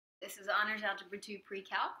this is Honors Algebra 2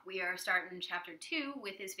 Pre-Calc. We are starting Chapter 2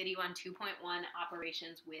 with this video on 2.1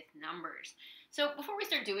 operations with numbers. So before we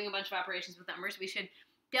start doing a bunch of operations with numbers, we should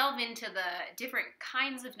delve into the different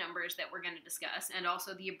kinds of numbers that we're going to discuss and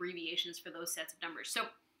also the abbreviations for those sets of numbers. So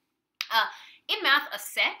in math, a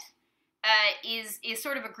set is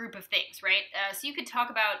sort of a group of things, right? So you could talk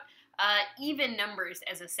about even numbers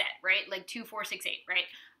as a set, right? Like 2, 4, 6, 8, right?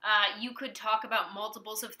 You could talk about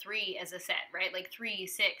multiples of 3 as a set, right? Like 3,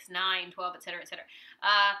 6, 9, 12, etc., etc.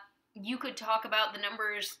 You could talk about the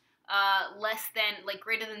numbers less than, like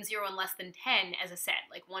greater than 0 and less than 10 as a set,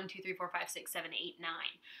 like 1, 2, 3, 4, 5, 6, 7, 8, 9.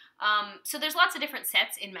 So there's lots of different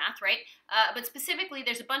sets in math, right? But specifically,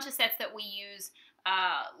 there's a bunch of sets that we use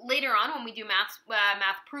later on when we do math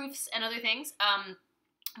proofs and other things,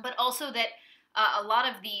 but also that a lot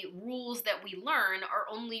of the rules that we learn are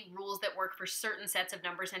only rules that work for certain sets of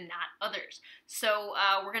numbers and not others. So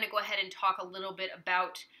we're going to go ahead and talk a little bit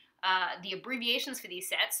about the abbreviations for these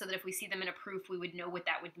sets so that if we see them in a proof, we would know what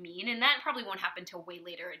that would mean. And that probably won't happen till way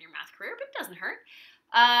later in your math career, but it doesn't hurt.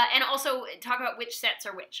 And also talk about which sets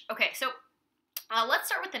are which. Okay, so let's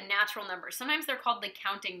start with the natural numbers. Sometimes they're called the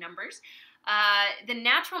counting numbers. The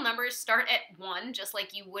natural numbers start at 1, just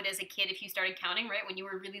like you would as a kid if you started counting, right? When you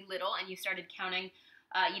were really little and you started counting,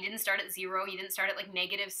 you didn't start at 0, you didn't start at like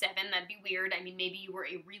 -7, that'd be weird. I mean, maybe you were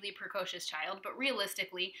a really precocious child, but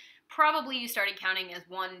realistically, probably you started counting as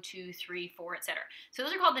 1, 2, 3, 4, etc. So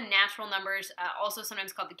those are called the natural numbers, also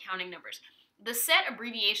sometimes called the counting numbers. The set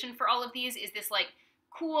abbreviation for all of these is this like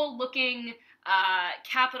cool looking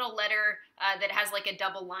capital letter that has like a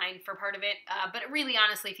double line for part of it, but really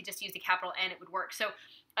honestly if you just used a capital N it would work. So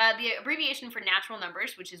the abbreviation for natural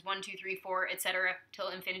numbers, which is 1, 2, 3, 4, etc. till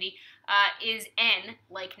infinity, is N,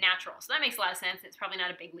 like natural. So that makes a lot of sense. It's probably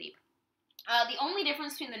not a big leap. The only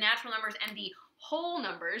difference between the natural numbers and the whole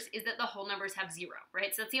numbers is that the whole numbers have 0,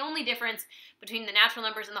 right? So that's the only difference between the natural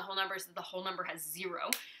numbers and the whole numbers, that the whole number has 0.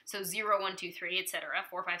 So 0, 1, 2, 3, etc.,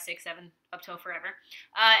 4, 5, 6, 7, up till forever.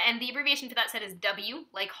 And the abbreviation for that set is W,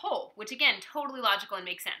 like whole, which again, totally logical and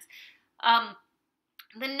makes sense.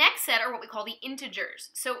 The next set are what we call the integers.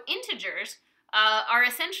 So integers are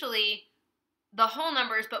essentially the whole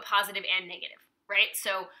numbers, but positive and negative, right?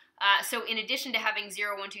 So in addition to having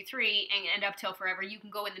 0, 1, 2, 3, and up till forever, you can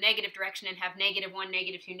go in the negative direction and have -1,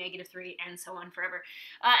 -2, -3, and so on forever.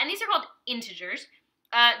 And these are called integers.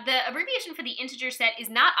 The abbreviation for the integer set is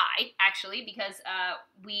not I, actually, because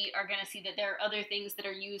we are going to see that there are other things that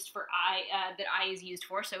are used for I, that I is used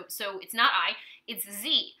for, so it's not I, it's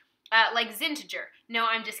Z. Like zinteger. No,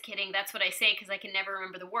 I'm just kidding. That's what I say because I can never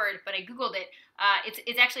remember the word, but I googled it.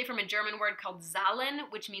 It's actually from a German word called Zahlen,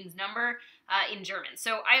 which means number in German.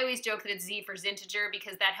 So I always joke that it's Z for zinteger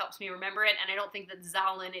because that helps me remember it, and I don't think that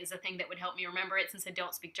Zahlen is a thing that would help me remember it since I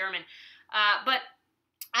don't speak German.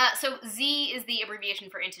 So Z is the abbreviation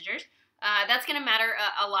for integers. That's going to matter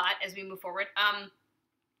a lot as we move forward.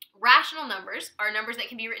 Rational numbers are numbers that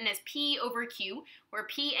can be written as P over Q, where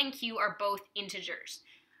P and Q are both integers.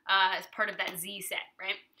 As part of that Z set,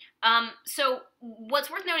 right? So what's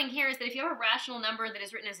worth noting here is that if you have a rational number that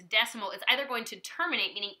is written as a decimal, it's either going to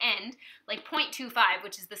terminate, meaning end, like 0.25,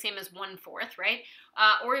 which is the same as 1/4, right?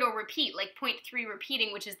 Or it'll repeat, like 0.3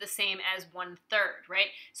 repeating, which is the same as 1/3,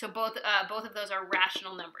 right? So both of those are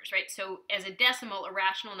rational numbers, right? So as a decimal, a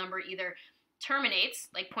rational number either terminates,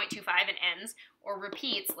 like 0.25 and ends, or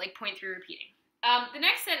repeats, like 0.3 repeating. The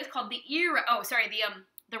next set is called the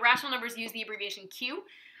rational numbers use the abbreviation Q,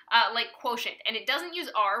 like quotient, and it doesn't use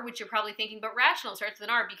R, which you're probably thinking, but rational starts with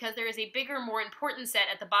an R because there is a bigger, more important set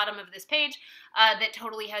at the bottom of this page that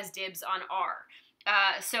totally has dibs on R.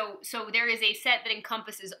 So there is a set that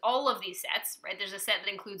encompasses all of these sets, right? There's a set that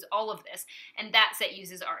includes all of this, and that set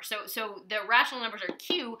uses R. So the rational numbers are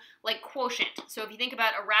Q, like quotient. So if you think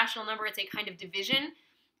about a rational number, it's a kind of division,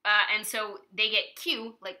 and so they get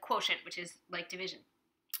Q, like quotient, which is like division.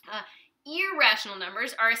 Irrational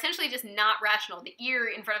numbers are essentially just not rational. The ir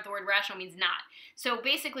in front of the word rational means not. So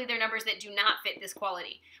basically they're numbers that do not fit this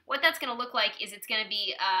quality. What that's going to look like is it's going to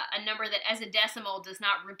be a number that as a decimal does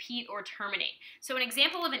not repeat or terminate. So an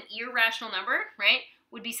example of an irrational number, right,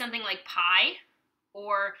 would be something like pi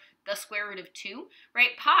or the square root of 2,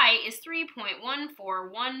 right? Pi is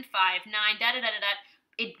 3.14159,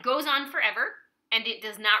 It goes on forever and it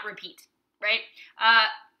does not repeat, right?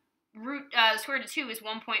 Square root of 2 is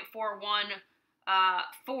 1.414,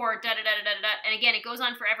 and again, it goes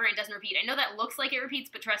on forever and doesn't repeat. I know that looks like it repeats,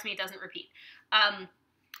 but trust me, it doesn't repeat. And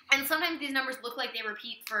sometimes these numbers look like they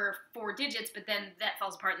repeat for 4 digits, but then that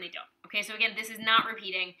falls apart and they don't. Okay, so again, this is not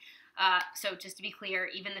repeating. So just to be clear,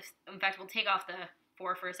 even if, in fact, we'll take off the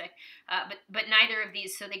 4 for a sec, but neither of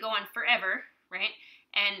these, so they go on forever, right?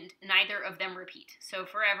 And neither of them repeat. So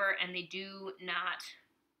forever, and they do not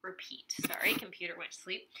repeat. Sorry, computer went to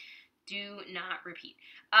sleep. Do not repeat.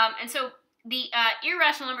 And so the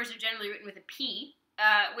irrational numbers are generally written with a P,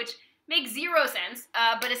 which makes zero sense,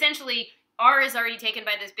 but essentially R is already taken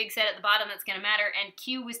by this big set at the bottom that's going to matter, and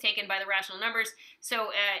Q was taken by the rational numbers, so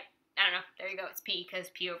I don't know, there you go, it's P, because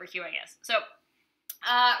P over Q, I guess. So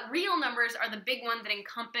real numbers are the big one that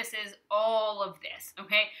encompasses all of this,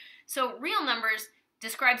 okay? So real numbers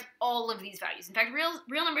describes all of these values. In fact,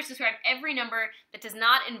 real numbers describe every number that does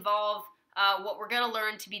not involve what we're going to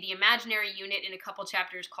learn to be the imaginary unit in a couple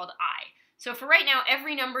chapters called I. So for right now,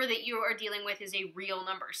 every number that you are dealing with is a real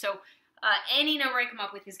number. So any number I come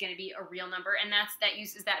up with is going to be a real number, and that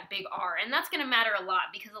uses that big R. And that's going to matter a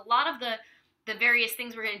lot, because a lot of the various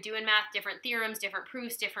things we're going to do in math, different theorems, different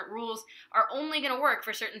proofs, different rules, are only going to work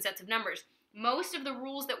for certain sets of numbers. Most of the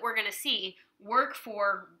rules that we're going to see work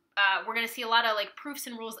for, we're going to see a lot of like proofs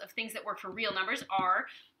and rules of things that work for real numbers, R,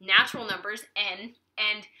 natural numbers, N,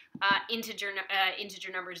 and integer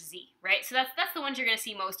numbers, Z, right? So that's the ones you're going to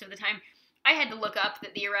see most of the time. I had to look up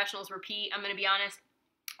that the irrationals were P, I'm going to be honest.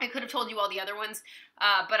 I could have told you all the other ones,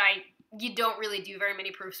 but you don't really do very many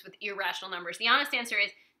proofs with irrational numbers. The honest answer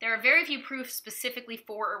is there are very few proofs specifically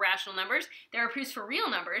for irrational numbers. There are proofs for real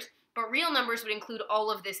numbers, but real numbers would include all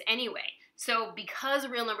of this anyway. So because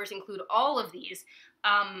real numbers include all of these,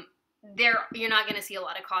 you're not going to see a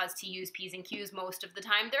lot of cause to use P's and Q's most of the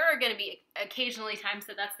time. There are going to be occasionally times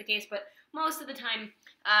that that's the case, but most of the time,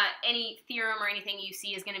 any theorem or anything you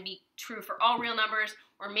see is going to be true for all real numbers,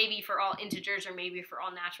 or maybe for all integers, or maybe for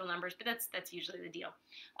all natural numbers, but that's usually the deal.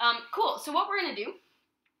 Cool, so what we're going to do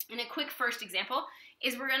in a quick first example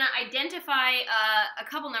is we're going to identify a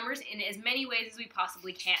couple numbers in as many ways as we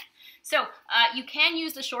possibly can. So you can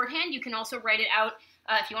use the shorthand. You can also write it out.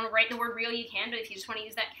 If you want to write the word real, you can, but if you just want to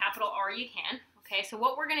use that capital R, you can. Okay, so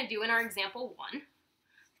what we're going to do in our example 1,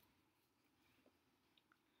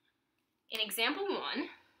 in example 1,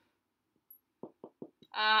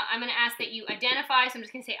 I'm going to ask that you identify, so I'm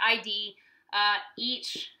just going to say ID,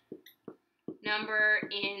 each number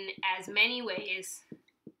in as many ways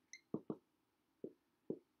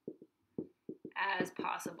as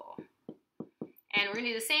possible. And we're going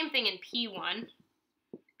to do the same thing in P1. I'm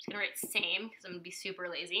just going to write same, because I'm going to be super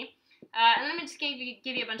lazy. And then I'm just going to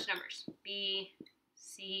give you a bunch of numbers. B,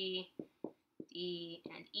 C, D,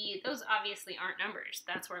 and E. Those obviously aren't numbers.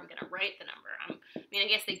 That's where I'm going to write the number. I mean, I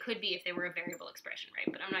guess they could be if they were a variable expression,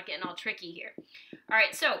 right? But I'm not getting all tricky here. All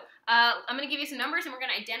right, so I'm going to give you some numbers, and we're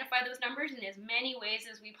going to identify those numbers in as many ways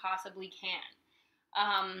as we possibly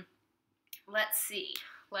can. Let's see.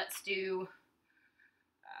 Let's do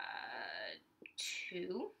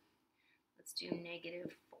 2. Let's do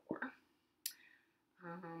 -4.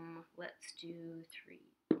 Let's do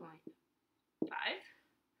 3.5.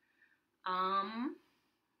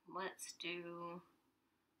 Let's do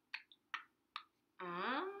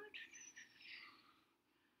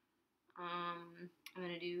I'm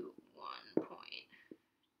gonna do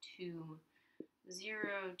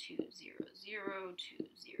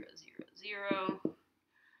 1.20200200.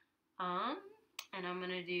 And I'm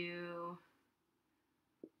gonna do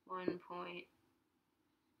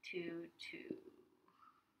 1.22.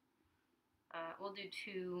 We'll do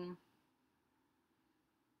 2,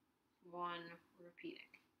 1 repeating.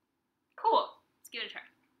 Cool. Let's give it a try.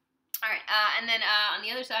 All right, and then on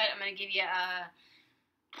the other side, I'm going to give you,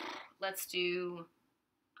 let's do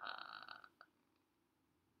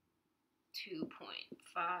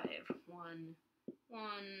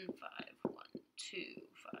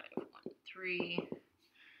 2.5115125113.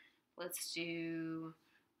 Let's do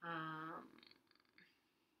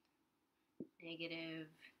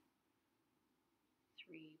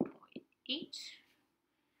 -3.8.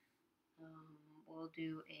 We'll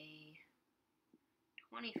do a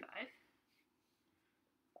 25.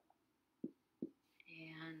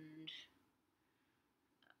 And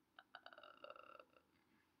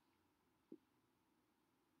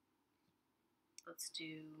let's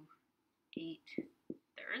do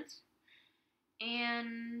 8/3.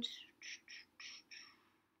 And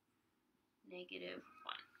 -1.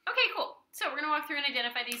 Okay, cool. So we're going to walk through and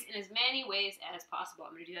identify these in as many ways as possible.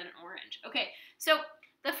 I'm going to do that in orange. Okay, so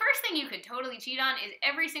the first thing you could totally cheat on is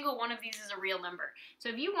every single one of these is a real number. So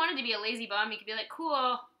if you wanted to be a lazy bum, you could be like,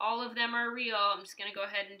 cool, all of them are real. I'm just going to go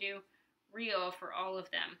ahead and do real for all of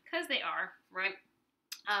them, because they are, right?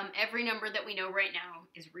 Every number that we know right now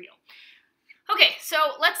is real. Okay,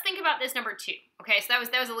 so let's think about this number 2. Okay, so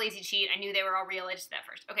that was a lazy cheat. I knew they were all real. I just did that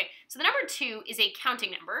first. Okay, so the number 2 is a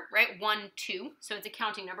counting number, right? 1, 2. So it's a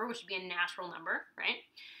counting number, which would be a natural number, right?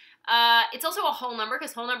 It's also a whole number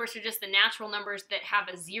because whole numbers are just the natural numbers that have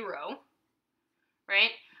a 0,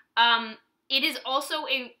 right? It is also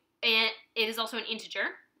an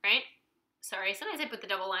integer, right? Sorry, sometimes I put the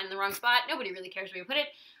double line in the wrong spot. Nobody really cares where you put it.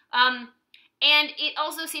 And it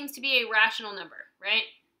also seems to be a rational number, right?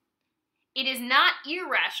 It is not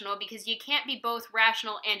irrational because you can't be both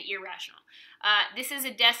rational and irrational. This is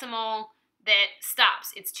a decimal that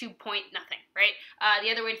stops. It's 2 point nothing, right? The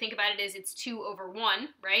other way to think about it is it's 2 over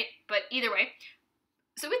 1, right? But either way,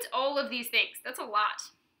 so it's all of these things. That's a lot,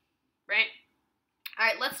 right? All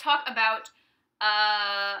right, let's talk about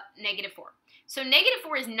 -4. So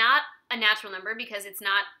 -4 is not a natural number because it's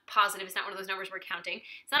not positive. It's not one of those numbers we're counting.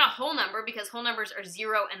 It's not a whole number because whole numbers are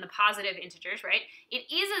 0 and the positive integers, right?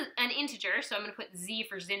 It is an integer, so I'm going to put Z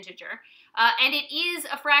for zinteger. And it is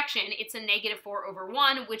a fraction. It's a -4 over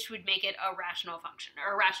 1, which would make it a rational function,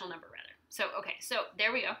 or a rational number, rather. So, okay, so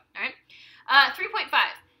there we go, all right?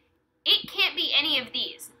 3.5. It can't be any of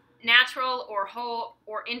these, natural or whole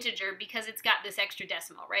or integer, because it's got this extra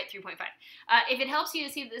decimal, right? 3.5. If it helps you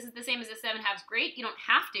to see that this is the same as a 7/2, great. You don't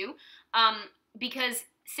have to, because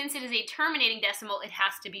since it is a terminating decimal, it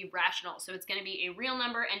has to be rational. So it's going to be a real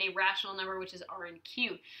number and a rational number, which is R and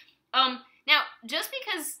Q. Now, just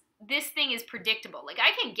because this thing is predictable, like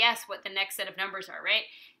I can guess what the next set of numbers are, right?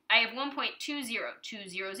 I have 1.20, 200,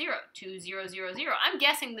 2000. I'm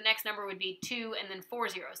guessing the next number would be 2 and then 4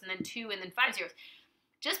 zeros, and then 2 and then 5 zeros.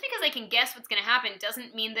 Just because I can guess what's going to happen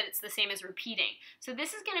doesn't mean that it's the same as repeating. So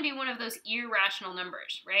this is going to be one of those irrational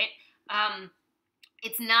numbers, right?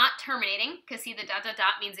 It's not terminating, because see, the ...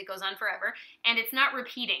 means it goes on forever, and it's not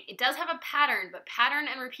repeating. It does have a pattern, but pattern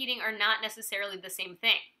and repeating are not necessarily the same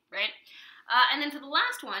thing, right? And then for the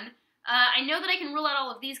last one, I know that I can rule out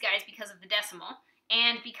all of these guys because of the decimal,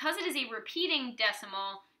 and because it is a repeating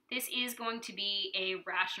decimal, this is going to be a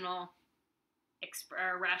rational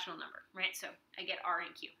number, right? So I get R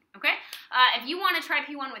and Q, okay? If you want to try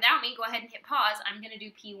P1 without me, go ahead and hit pause. I'm going to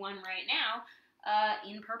do P1 right now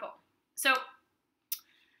in purple. So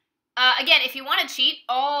again, if you want to cheat,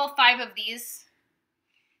 all 5 of these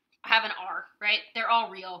have an R, right? They're all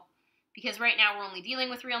real, because right now we're only dealing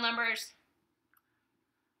with real numbers.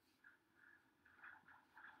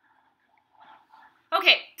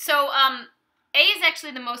 Okay, so A is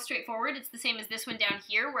actually the most straightforward. It's the same as this one down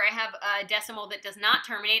here, where I have a decimal that does not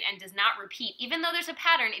terminate and does not repeat. Even though there's a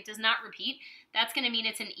pattern, it does not repeat. That's going to mean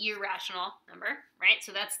it's an irrational number, right?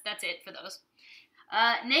 So that's it for those.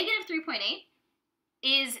 -3.8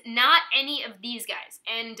 is not any of these guys,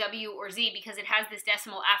 N, W, or Z, because it has this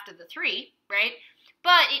decimal after the 3, right?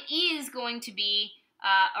 But it is going to be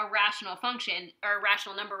a rational function, or a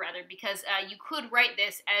rational number rather, because you could write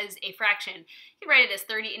this as a fraction. You could write it as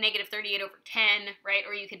 -38 over 10, right?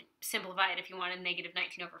 Or you could simplify it if you wanted,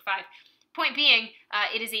 -19 over 5. Point being,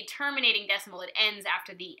 it is a terminating decimal. It ends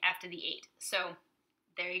after the 8. So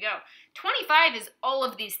there you go. 25 is all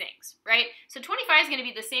of these things, right? So 25 is going to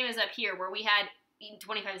be the same as up here, where we had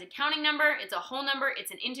 25 is a counting number, it's a whole number, it's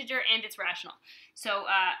an integer, and it's rational. So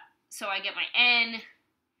so I get my N,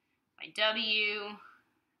 my W.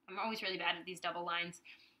 I'm always really bad at these double lines.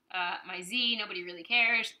 My Z, nobody really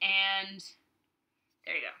cares, and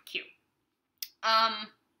there you go, Q.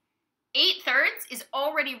 8/3 is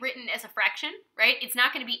already written as a fraction, right? It's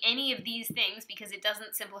not going to be any of these things because it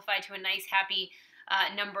doesn't simplify to a nice, happy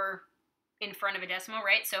number in front of a decimal,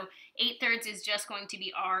 right? So 8/3 is just going to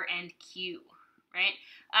be R and Q, right?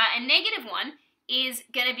 And -1 is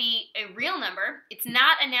going to be a real number. It's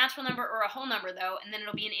not a natural number or a whole number, though, and then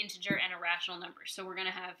it'll be an integer and a rational number. So we're going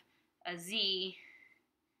to have a Z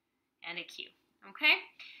and a Q, okay?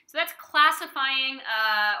 So that's classifying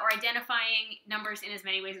or identifying numbers in as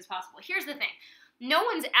many ways as possible. Here's the thing. No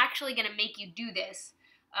one's actually going to make you do this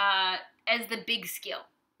as the big skill,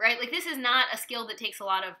 right? Like, this is not a skill that takes a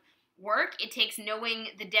lot of work. It takes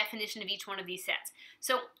knowing the definition of each one of these sets.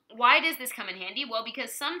 So why does this come in handy? Well,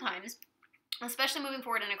 because sometimes, especially moving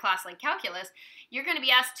forward in a class like calculus, you're going to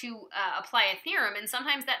be asked to apply a theorem, and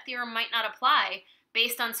sometimes that theorem might not apply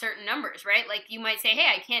based on certain numbers, right? Like, you might say, hey,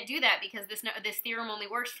 I can't do that because this theorem only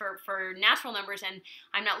works for natural numbers, and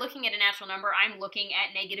I'm not looking at a natural number, I'm looking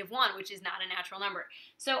at -1, which is not a natural number.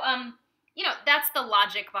 So, you know, that's the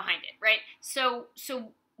logic behind it, right? So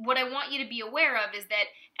what I want you to be aware of is that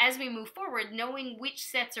as we move forward, knowing which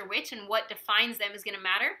sets are which and what defines them is going to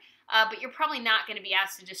matter, but you're probably not going to be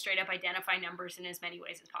asked to just straight up identify numbers in as many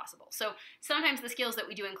ways as possible. So sometimes the skills that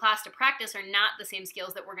we do in class to practice are not the same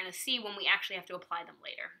skills that we're going to see when we actually have to apply them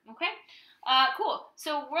later, okay? Cool.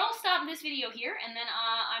 So we'll stop this video here, and then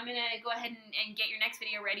I'm going to go ahead and get your next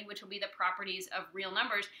video ready, which will be the properties of real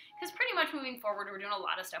numbers, because pretty much moving forward, we're doing a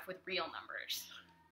lot of stuff with real numbers.